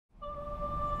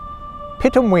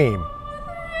Pittenweem,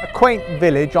 a quaint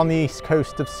village on the east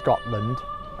coast of Scotland,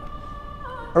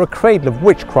 are a cradle of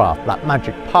witchcraft, black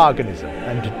magic, paganism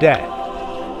and death.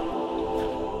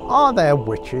 Are there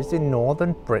witches in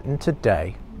northern Britain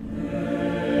today?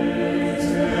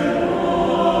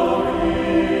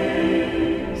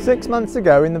 Six months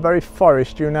ago, in the very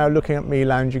forest you're now looking at me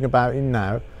lounging about in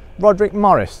now, Roderick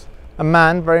Morris, a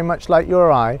man very much like you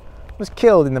or I, was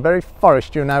killed in the very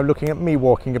forest you're now looking at me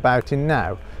walking about in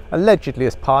now, allegedly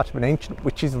as part of an ancient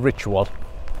witch's ritual.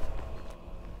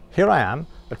 Here I am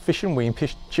at Pittenweem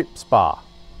Fish Chips Bar.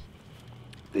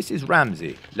 This is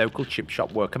Ramsey, local chip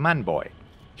shop worker man boy.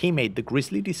 He made the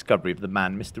grisly discovery of the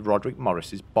man Mr. Roderick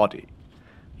Morris's body.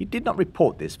 He did not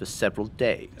report this for several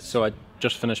days. So I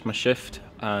just finished my shift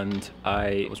and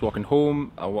I was walking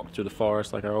home. I walked through the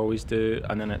forest like I always do,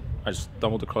 and then I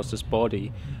stumbled across this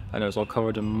body and it was all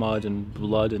covered in mud and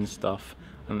blood and stuff.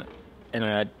 And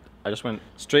anyway, I just went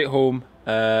straight home.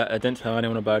 I didn't tell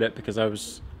anyone about it because I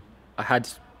had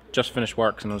just finished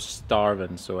work and I was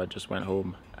starving, so I just went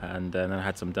home and then I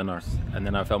had some dinner and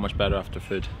then I felt much better after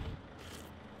food.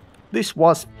 This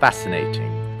was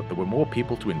fascinating, but there were more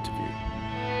people to interview.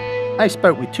 I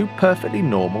spoke with two perfectly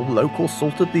normal, local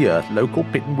salt-of-the-earth local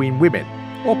Pittenweem women,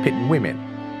 or Pittenwomen,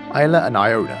 Isla and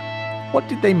Iona. What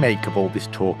did they make of all this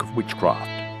talk of witchcraft?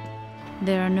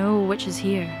 There are no witches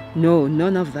here. No,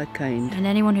 none of that kind. And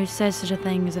anyone who says such a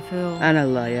thing is a fool. And a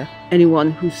liar.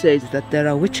 Anyone who says that there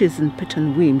are witches in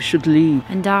Pittenweem should leave.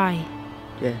 And die.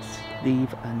 Yes,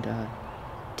 leave and die.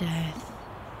 Death.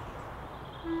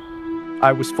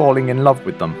 I was falling in love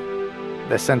with them.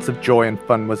 Their sense of joy and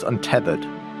fun was untethered.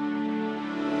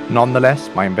 Nonetheless,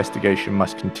 my investigation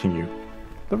must continue.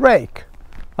 The rake,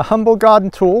 a humble garden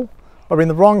tool, or in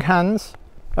the wrong hands,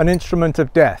 an instrument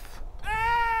of death.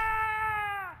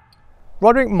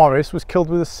 Roderick Morris was killed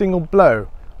with a single blow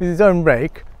with his own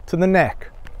rake to the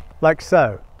neck, like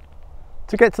so.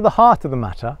 To get to the heart of the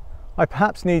matter, I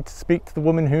perhaps need to speak to the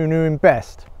woman who knew him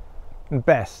best, and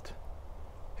best.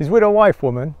 His widow-wife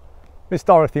woman, Miss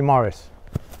Dorothy Morris.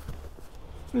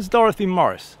 Miss Dorothy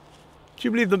Morris, do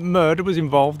you believe that murder was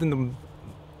involved in the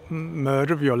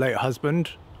murder of your late husband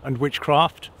and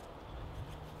witchcraft?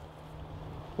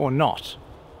 Or not?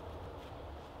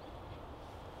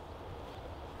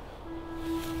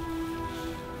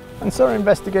 And so our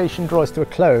investigation draws to a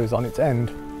close on its end.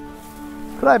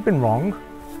 Could I have been wrong?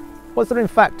 Was there in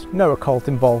fact no occult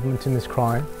involvement in this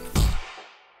crime?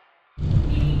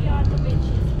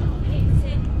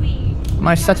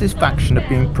 My satisfaction of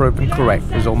being proven correct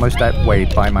was almost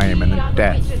outweighed by my imminent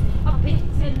death.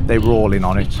 They were all in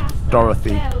on it.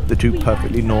 Dorothy, the two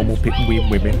perfectly normal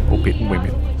Pittenweem women, or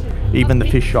Pittenwomen, even the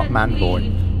fish shop man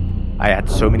boy. I had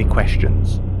so many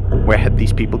questions. Where had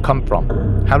these people come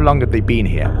from? How long had they been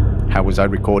here? How was I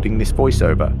recording this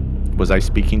voiceover? Was I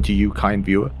speaking to you, kind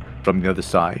viewer, from the other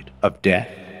side of death?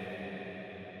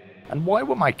 And why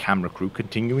were my camera crew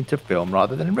continuing to film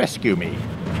rather than rescue me?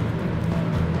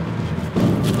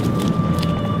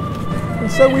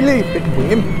 And so we leave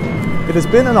Pittenweem. It has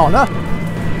been an honour.